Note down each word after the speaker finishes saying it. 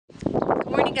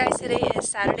morning guys, today is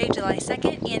Saturday, July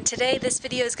 2nd, and today this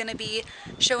video is going to be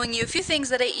showing you a few things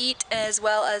that I eat as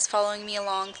well as following me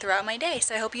along throughout my day,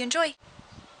 so I hope you enjoy.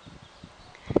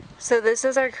 So this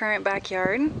is our current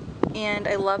backyard, and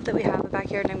I love that we have a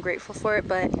backyard and I'm grateful for it,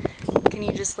 but can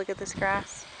you just look at this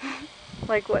grass?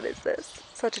 Like, what is this?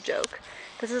 Such a joke.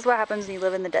 This is what happens when you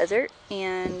live in the desert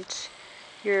and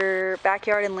your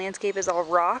backyard and landscape is all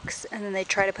rocks, and then they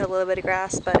try to put a little bit of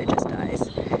grass, but it just dies.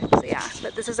 So yeah,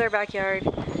 but this is our backyard.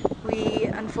 We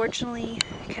unfortunately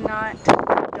cannot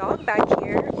put the dog back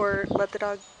here or let the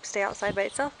dog stay outside by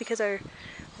itself because our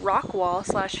rock wall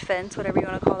slash fence, whatever you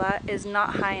want to call that, is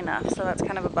not high enough, so that's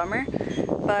kind of a bummer.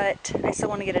 But I still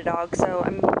want to get a dog, so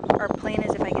our plan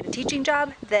is if I get a teaching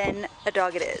job, then a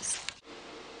dog it is.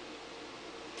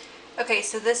 Okay,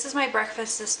 so this is my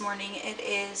breakfast this morning. It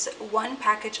is one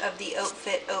package of the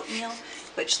OatFit oatmeal,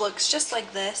 which looks just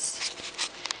like this,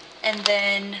 and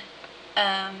then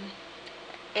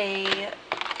a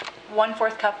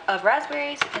 1/4 cup of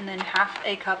raspberries, and then half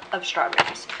a cup of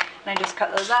strawberries. And I just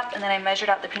cut those up, and then I measured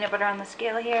out the peanut butter on the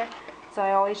scale here. So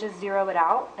I always just zero it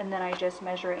out, and then I just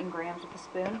measure it in grams with a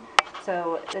spoon.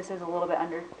 So this is a little bit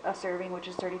under a serving, which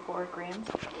is 34 grams.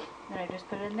 And I just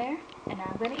put it in there, and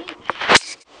now I'm going to eat.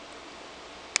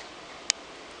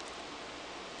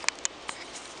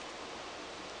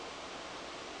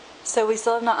 So we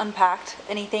still have not unpacked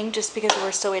anything just because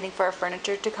we're still waiting for our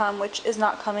furniture to come, which is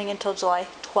not coming until July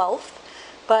 12th.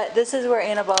 But this is where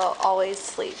Annabelle always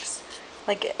sleeps.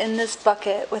 Like in this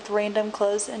bucket with random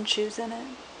clothes and shoes in it.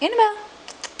 Annabelle!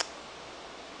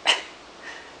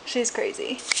 She's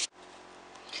crazy.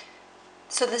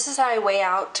 So this is how I weigh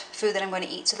out food that I'm going to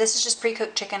eat. So this is just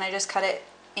pre-cooked chicken. I just cut it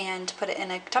and put it in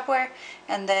a Tupperware.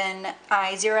 And then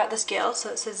I zero out the scale, so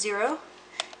it says 0.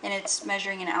 And it's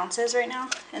measuring in ounces right now.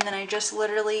 And then I just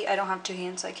literally, I don't have two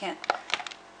hands so I can't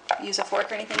use a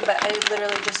fork or anything, but I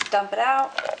literally just dump it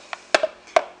out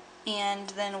and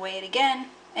then weigh it again.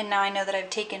 And now I know that I've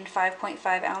taken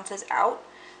 5.5 ounces out,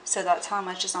 so that's how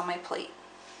much is on my plate.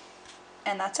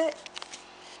 And that's it.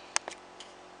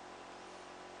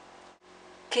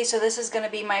 Okay, so this is going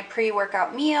to be my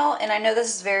pre-workout meal, and I know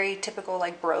this is very typical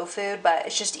like bro food, but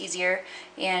it's just easier,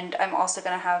 and I'm also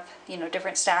going to have, you know,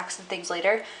 different snacks and things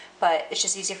later, but it's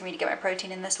just easier for me to get my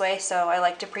protein in this way, so I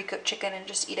like to pre-cook chicken and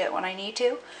just eat it when I need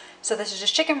to. So this is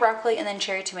just chicken, broccoli, and then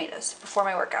cherry tomatoes before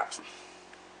my workout.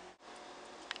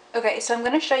 Okay, so I'm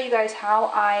going to show you guys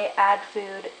how I add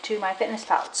food to my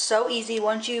FitnessPal. It's so easy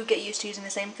once you get used to using the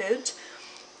same foods.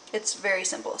 It's very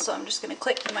simple, so I'm just going to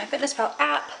click the my FitnessPal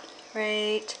app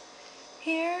right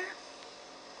here.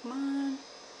 Come on.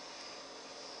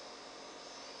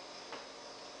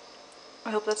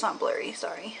 I hope that's not blurry,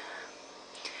 sorry.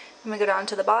 I'm gonna go down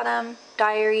to the bottom,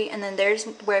 diary, and then there's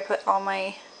where I put all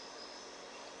my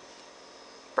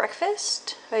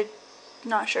breakfast. I'm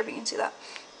not sure if you can see that.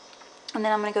 And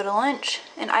then I'm gonna go to lunch,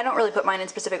 and I don't really put mine in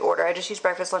specific order. I just use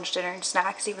breakfast, lunch, dinner, and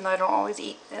snacks, even though I don't always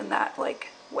eat in that like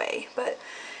way. But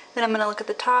then I'm gonna look at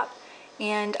the top.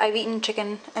 And I've eaten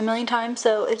chicken a million times,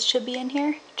 so it should be in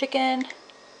here. Chicken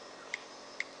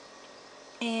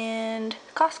and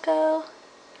Costco.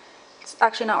 It's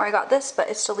actually not where I got this, but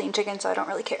it's still lean chicken, so I don't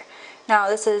really care. Now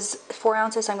this is 4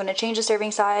 ounces, so I'm going to change the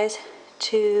serving size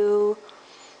to,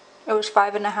 it was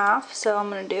 5.5, so I'm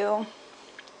going to do,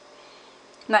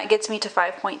 and that gets me to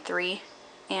 5.3.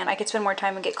 And I could spend more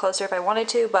time and get closer if I wanted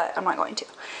to, but I'm not going to.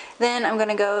 Then I'm going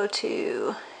to go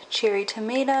to cherry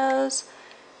tomatoes.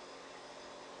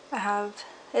 I have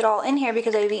it all in here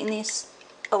because I've eaten these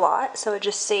a lot, so it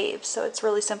just saves, so it's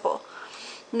really simple.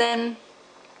 And then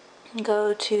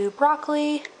go to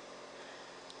broccoli.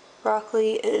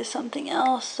 Broccoli is something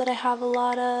else that I have a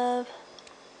lot of.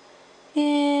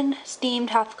 In steamed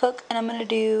half cook, and I'm gonna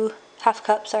do half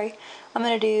cup, sorry. I'm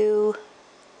gonna do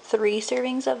 3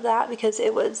 servings of that because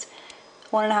it was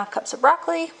 1.5 cups of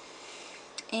broccoli,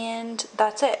 and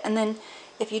that's it. And then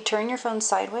if you turn your phone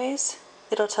sideways,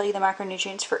 it'll tell you the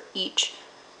macronutrients for each.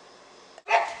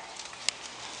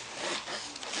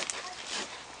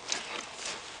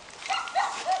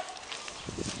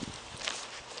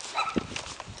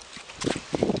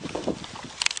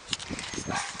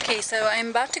 Okay, so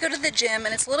I'm about to go to the gym,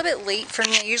 and it's a little bit late for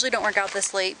me. I usually don't work out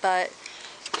this late, but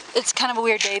it's kind of a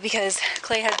weird day because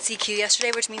Clay had CQ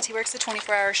yesterday, which means he works the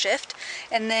 24-hour shift.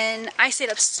 And then I stayed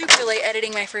up super late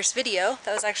editing my first video.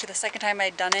 That was actually the second time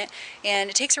I'd done it, and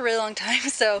it takes a really long time,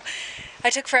 so I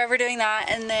took forever doing that.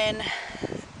 And then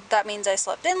that means I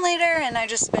slept in later, and I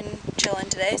just been chilling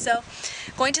today. So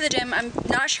going to the gym, I'm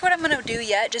not sure what I'm going to do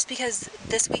yet, just because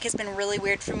this week has been really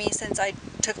weird for me since I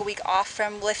took a week off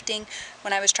from lifting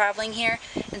when I was traveling here.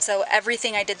 And so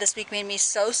everything I did this week made me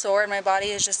so sore, and my body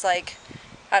is just like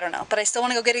I don't know, but I still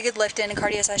want to go get a good lift in, a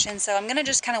cardio session, so I'm going to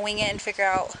just kind of wing it and figure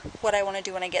out what I want to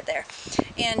do when I get there.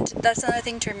 And that's another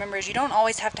thing to remember is you don't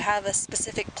always have to have a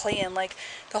specific plan. Like,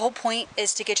 the whole point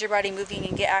is to get your body moving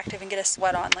and get active and get a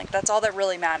sweat on. Like, that's all that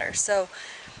really matters. So,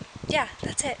 yeah,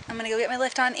 that's it. I'm going to go get my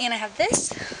lift on, and I have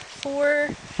this for,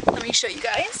 let me show you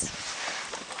guys.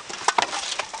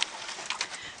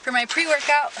 For my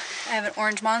pre-workout, I have an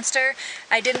orange Monster.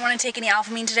 I didn't want to take any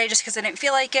alphamine today just because I didn't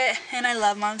feel like it, and I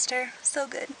love Monster. So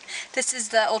good. This is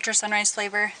the Ultra Sunrise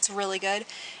flavor. It's really good.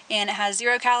 And it has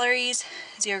 0 calories,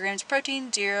 0 grams of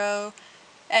protein, 2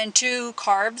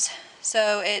 carbs.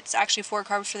 So it's actually 4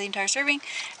 carbs for the entire serving,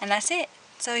 and that's it.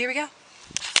 So here we go.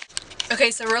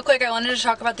 Okay, so real quick, I wanted to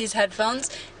talk about these headphones.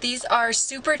 These are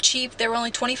super cheap. They were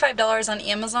only $25 on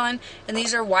Amazon, and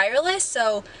these are wireless,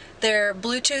 so they're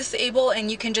Bluetooth able,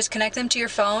 and you can just connect them to your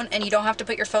phone, and you don't have to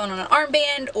put your phone on an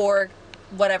armband or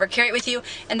whatever, carry it with you,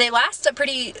 and they last a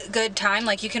pretty good time.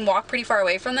 Like, you can walk pretty far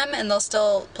away from them and they'll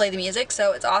still play the music,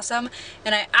 so it's awesome.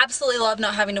 And I absolutely love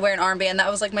not having to wear an armband. That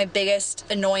was like my biggest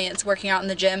annoyance working out in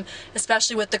the gym,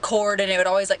 especially with the cord, and it would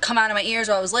always like come out of my ears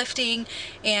while I was lifting,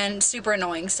 and super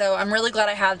annoying. So I'm really glad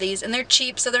I have these, and they're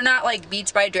cheap, so they're not like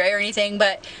Beats by Dre or anything,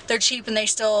 but they're cheap and they're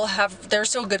still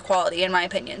good quality in my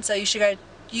opinion. So you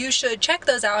should check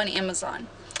those out on Amazon.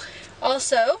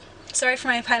 Also, sorry for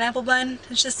my pineapple bun,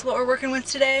 it's just what we're working with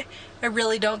today. I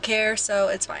really don't care, so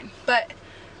it's fine. But,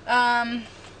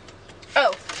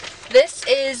 oh, this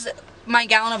is my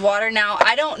gallon of water. Now,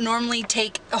 I don't normally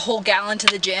take a whole gallon to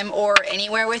the gym or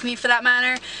anywhere with me for that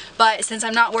matter, but since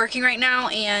I'm not working right now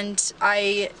and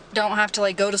I don't have to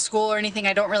like go to school or anything,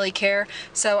 I don't really care.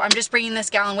 So I'm just bringing this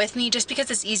gallon with me just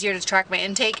because it's easier to track my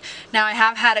intake. Now, I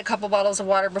have had a couple bottles of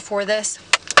water before this.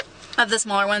 Of the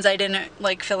smaller ones I didn't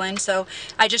like fill in, so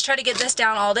I just try to get this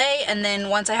down all day, and then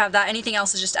once I have that, anything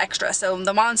else is just extra. So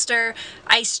the Monster,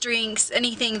 ice drinks,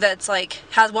 anything that's like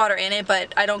has water in it,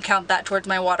 but I don't count that towards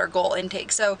my water goal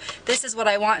intake. So this is what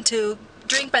I want to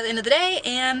drink by the end of the day,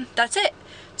 and that's it.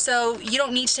 So you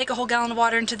don't need to take a whole gallon of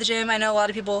water into the gym. I know a lot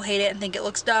of people hate it and think it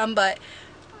looks dumb, but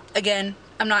again,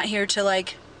 I'm not here to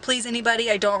like please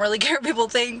anybody. I don't really care what people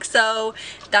think, so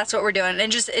that's what we're doing, and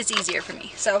just it's easier for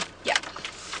me. So yeah.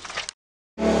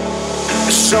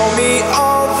 Show me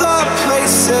all the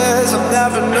places I've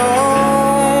never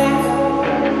known,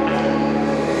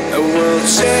 and we'll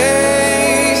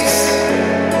chase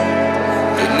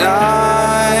the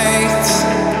night,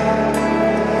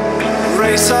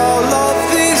 erase all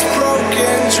of these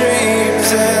broken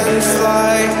dreams in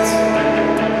flight,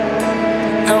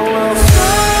 and we'll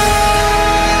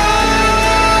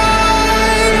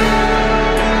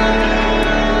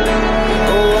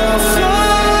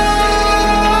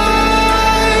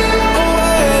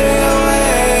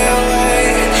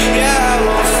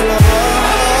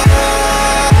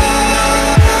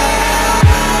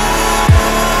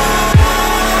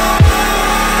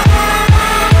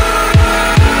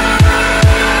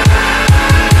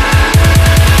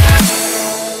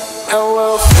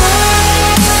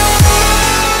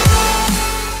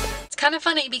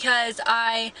funny because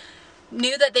I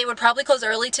knew that they would probably close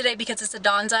early today because it's a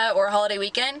Donza or a holiday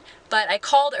weekend, but I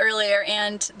called earlier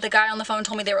and the guy on the phone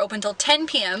told me they were open till 10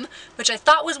 p.m., which I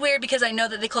thought was weird because I know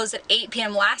that they closed at 8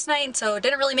 p.m. last night, so it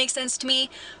didn't really make sense to me,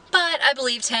 but I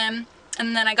believed him.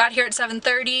 And then I got here at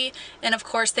 7:30, and of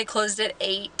course they closed at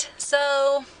 8,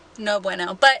 so no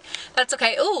bueno, but that's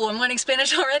okay. Ooh, I'm learning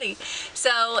Spanish already.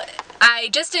 So I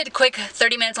just did a quick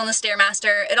 30 minutes on the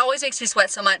Stairmaster. It always makes me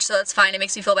sweat so much, so that's fine. It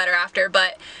makes me feel better after,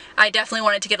 but I definitely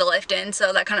wanted to get a lift in,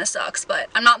 so that kind of sucks. But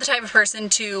I'm not the type of person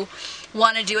to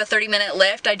want to do a 30-minute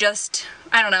lift. I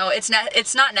don't know, it's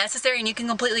not necessary, and you can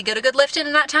completely get a good lift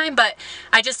in that time, but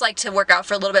I just like to work out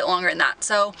for a little bit longer than that.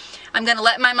 So I'm going to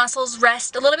let my muscles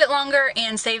rest a little bit longer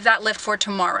and save that lift for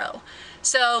tomorrow.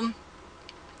 So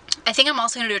I think I'm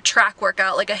also going to do a track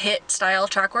workout, like a HIIT style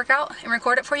track workout, and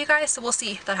record it for you guys, so we'll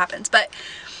see if that happens. But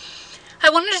I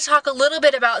wanted to talk a little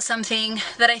bit about something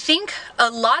that I think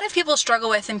a lot of people struggle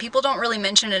with, and people don't really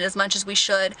mention it as much as we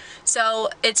should. So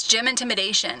it's gym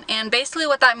intimidation. And basically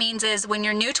what that means is when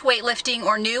you're new to weightlifting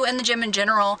or new in the gym in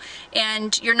general,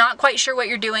 and you're not quite sure what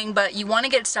you're doing, but you want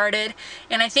to get started.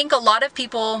 And I think a lot of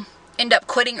people end up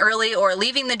quitting early or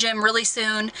leaving the gym really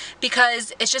soon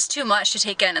because it's just too much to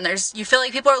take in, and you feel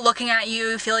like people are looking at you,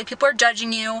 you feel like people are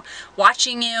judging you,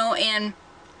 watching you, and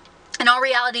in all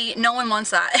reality, no one wants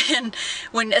that. And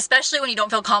especially when you don't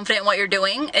feel confident in what you're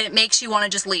doing, it makes you want to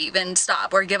just leave and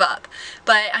stop or give up.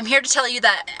 But I'm here to tell you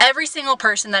that every single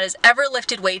person that has ever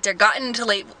lifted weights or gotten into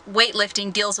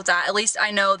weightlifting deals with that. At least I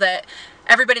know that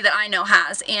everybody that I know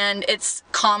has, and it's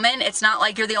common. It's not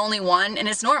like you're the only one, and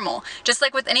it's normal. Just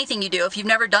like with anything you do, if you've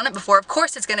never done it before, of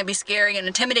course it's going to be scary and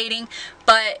intimidating,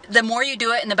 but the more you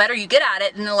do it and the better you get at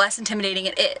it, then the less intimidating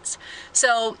it is.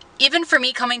 So even for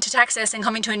me coming to Texas and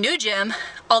coming to a new gym,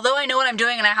 although I know what I'm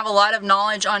doing and I have a lot of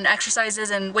knowledge on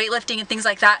exercises and weightlifting and things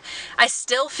like that, I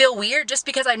still feel weird just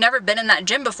because I've never been in that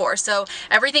gym before. So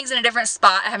everything's in a different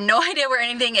spot. I have no idea where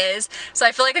anything is. So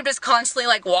I feel like I'm just constantly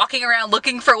like walking around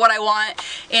looking for what I want,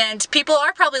 and people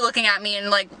are probably looking at me and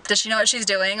like, does she know what she's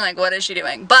doing? Like, what is she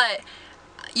doing? But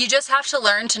you just have to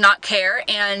learn to not care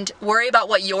and worry about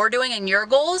what you're doing and your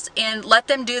goals, and let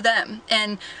them do them.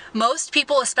 And most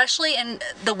people, especially in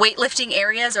the weightlifting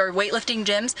areas or weightlifting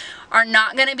gyms, are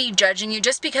not going to be judging you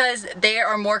just because they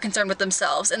are more concerned with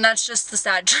themselves. And that's just the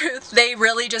sad truth. They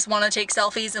really just want to take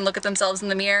selfies and look at themselves in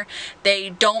the mirror. They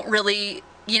don't really,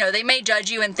 you know, they may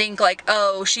judge you and think like,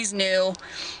 oh, she's new,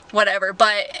 whatever.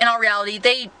 But in all reality,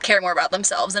 they care more about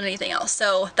themselves than anything else.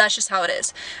 So that's just how it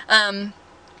is.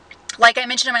 Like I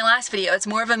mentioned in my last video, it's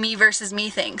more of a me versus me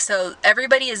thing. So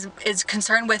everybody is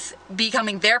concerned with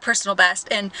becoming their personal best,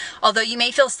 and although you may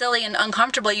feel silly and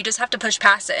uncomfortable, you just have to push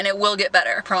past it and it will get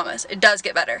better, I promise. It does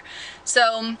get better.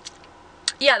 So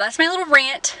yeah, that's my little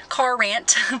rant, car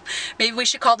rant. Maybe we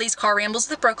should call these car rambles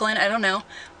with Brooklyn, I don't know.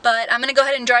 But I'm gonna go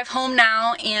ahead and drive home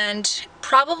now and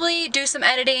probably do some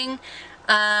editing.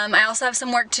 I also have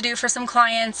some work to do for some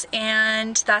clients,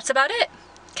 and that's about it.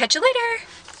 Catch you later.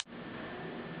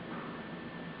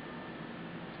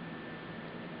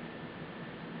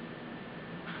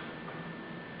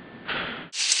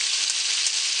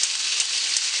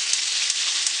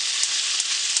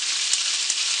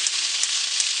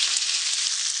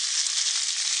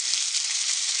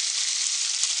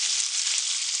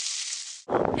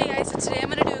 Hey guys, so today I'm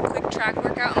going to do a quick track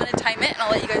workout. I'm going to time it and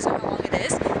I'll let you guys know how long it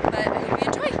is, but I hope you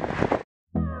enjoy.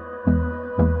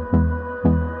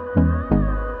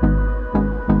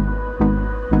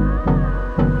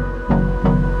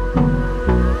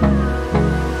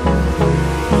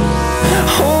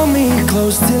 Hold me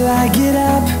close till I get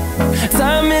up.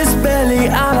 Time is barely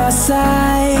on our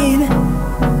side.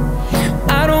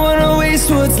 I don't wanna waste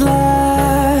what's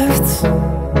left.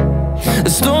 The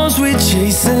storms we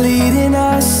chase are leading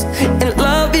us, and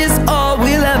love is all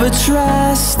we'll ever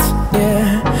trust.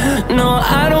 Yeah, no,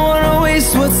 I don't wanna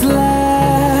waste what's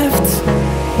left.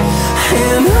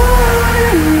 And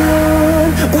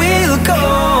on we'll go,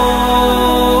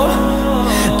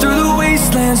 through the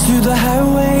wastelands, through the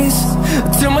highways,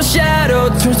 till my shadow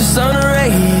turns to sun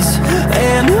rays.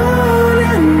 And on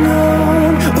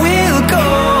we'll go,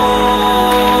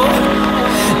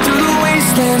 through the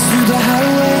wastelands, through the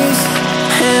highways,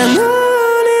 and on we'll go.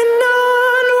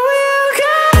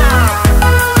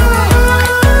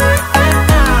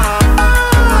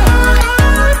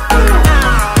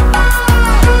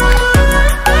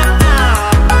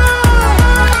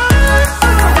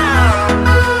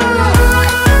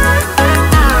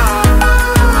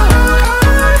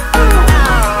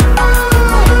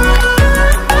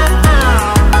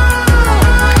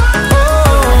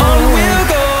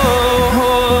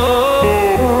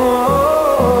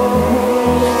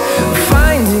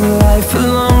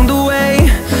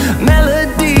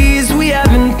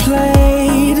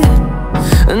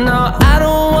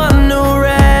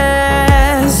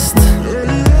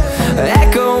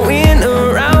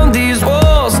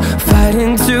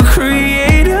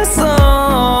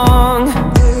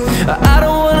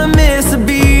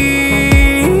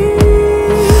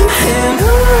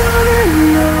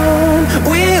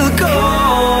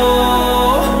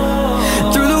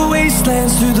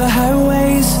 Through the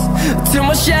highways, till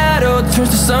my shadow turns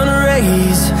to sun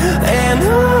rays. And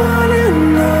on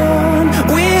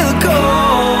we'll go,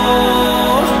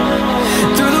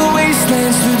 through the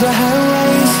wastelands, through the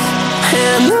highways,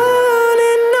 and on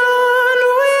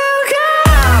we'll go.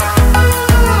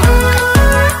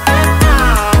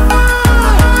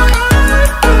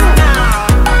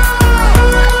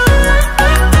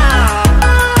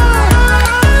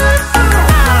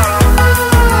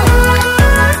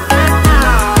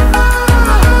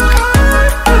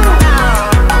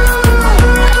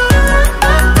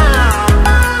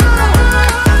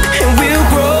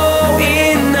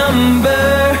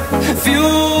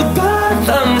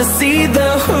 See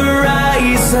the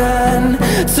horizon,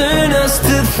 turn us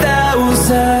to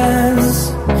thousands,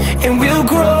 and we'll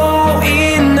grow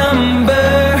in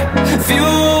number,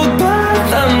 fueled by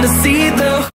them to see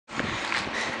the.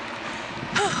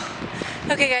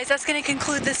 Okay guys, that's going to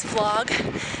conclude this vlog.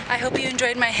 I hope you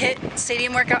enjoyed my HIIT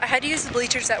stadium workout. I had to use the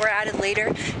bleachers that were added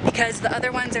later because the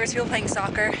other ones, there was people playing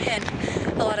soccer and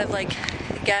a lot of like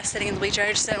guests sitting in the bleacher.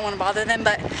 I just didn't want to bother them,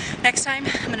 but next time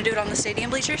I'm going to do it on the stadium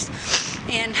bleachers.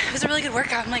 And it was a really good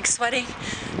workout. I'm like sweating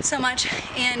so much,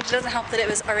 and it doesn't help that it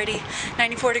was already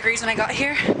 94 degrees when I got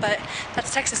here, but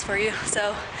that's Texas for you.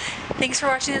 So thanks for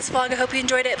watching this vlog. I hope you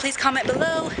enjoyed it. Please comment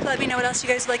below. Let me know what else you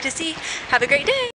guys would like to see. Have a great day.